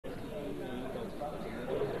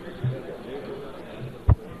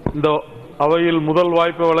இந்த அவையில் முதல்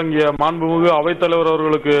வாய்ப்பை வழங்கிய மாண்புமிகு அவைத்தலைவர்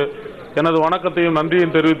அவர்களுக்கு எனது வணக்கத்தையும்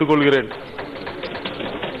நன்றியையும் தெரிவித்துக் கொள்கிறேன்.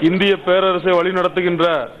 இந்திய பேரரசை வழிநடத்துகின்ற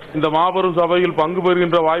இந்த மாபெரும் சபையில் பங்கு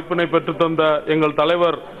பெறுகின்ற வாய்ப்பினை பெற்றுத்தந்த எங்கள்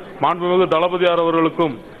தலைவர் மாண்புமிகு தளபதியார்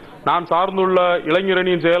அவர்களுக்கும், நான் சார்ந்துள்ள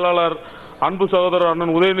இளைஞரணியின் செயலாளர் அன்பு சகோதரர்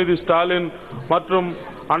அண்ணன் உதயநிதி ஸ்டாலின் மற்றும்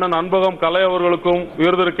அண்ணன் அன்பகம் கலை அவர்களுக்கும்,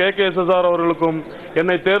 உயர்திரு KKSSR அவர்களுக்கும்,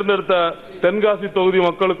 என்னை தேர்ந்தெடுத்த தென்காசி தொகுதி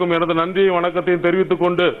மக்களுக்கும் எனது நன்றியை வணக்கத்தையும் தெரிவித்துக்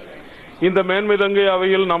கொண்டு, இந்த மேன்மை தங்கை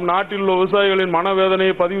அவையில் நம் நாட்டில் உள்ள விவசாயிகளின்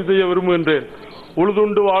மனவேதனையை பதிவு செய்ய விரும்புகின்றேன்.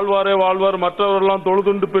 உழுதுண்டு வாழ்வாரே வாழ்வார், மற்றவரெல்லாம்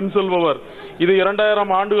தொழுதுண்டு பின் செல்பவர். இது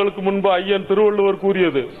 2000 ஆண்டுகளுக்கு முன்பு ஐயன் திருவள்ளுவர்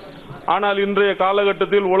கூறியது. ஆனால் இன்றைய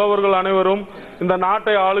காலகட்டத்தில் உழவர்கள் அனைவரும் இந்த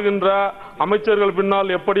நாட்டை ஆளுகின்ற அமைச்சர்கள்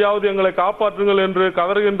பின்னால் எப்படியாவது எங்களை காப்பாற்றுங்கள் என்று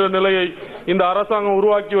கதறுகின்ற நிலையை இந்த அரசாங்கம்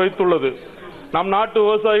உருவாக்கி வைத்துள்ளது. நம் நாட்டு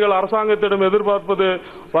விவசாயிகள் அரசாங்கத்திடம் எதிர்பார்ப்பது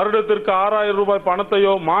வருடத்திற்கு 6000 ரூபாய்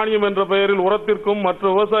பணத்தையோ, மானியம் என்ற பெயரில் உரத்திற்கும் மற்ற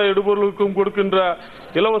விவசாய இடுபொருளுக்கும் கொடுக்கின்ற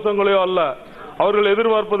இலவசங்களையோ அல்ல. அவர்கள்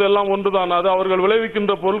எதிர்பார்ப்பது எல்லாம் ஒன்றுதான், அது அவர்கள்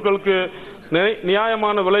விளைவிக்கின்ற பொருட்களுக்கு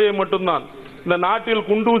நியாயமான விலையை மட்டும்தான். இந்த நாட்டில்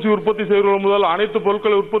குண்டூசி உற்பத்தி செய்வர்கள் முதல் அனைத்து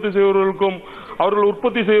பொருட்களை உற்பத்தி செய்வர்களுக்கும் அவர்கள்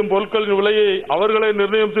உற்பத்தி செய்யும் பொருட்களின் விலையை அவர்களே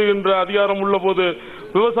நிர்ணயம் செய்கின்ற அதிகாரம் உள்ள போது,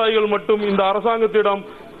 விவசாயிகள் மட்டும் இந்த அரசாங்கத்திடம்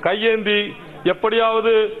கையேந்தி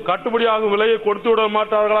எப்படியாவது கட்டுப்படியாகும் விலையை கொடுத்து விட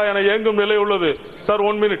மாட்டார்களா என ஏங்கும் நிலை உள்ளது. Sir,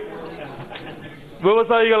 1 minute.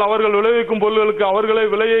 விவசாயிகள் அவர்கள் விளைவிக்கும் பொருட்களுக்கு அவர்களே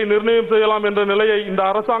விலையை நிர்ணயம் செய்யலாம் என்ற நிலையை இந்த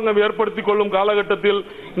அரசாங்கம் ஏற்படுத்திக் கொள்ளும் காலகட்டத்தில்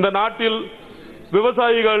இந்த நாட்டில்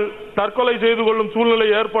விவசாயிகள் தற்கொலை செய்து கொள்ளும் சூழ்நிலை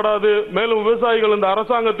ஏற்படாது. மேலும் விவசாயிகள் இந்த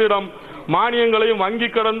அரசாங்கத்திடம் மானியங்களையும் வங்கி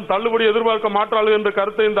கடன் தள்ளுபடி எதிர்பார்க்க மாட்டார்கள் என்ற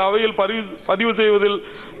கருத்தை இந்த அவையில் பதிவு செய்வதில்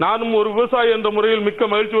நானும் ஒரு விவசாயி என்ற முறையில்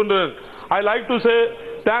மிக்க மகிழ்ச்சி கொண்டேன். I like to say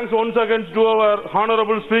thanks once again to our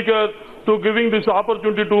honorable speaker to giving this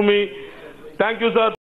opportunity to me. Thank you, sir.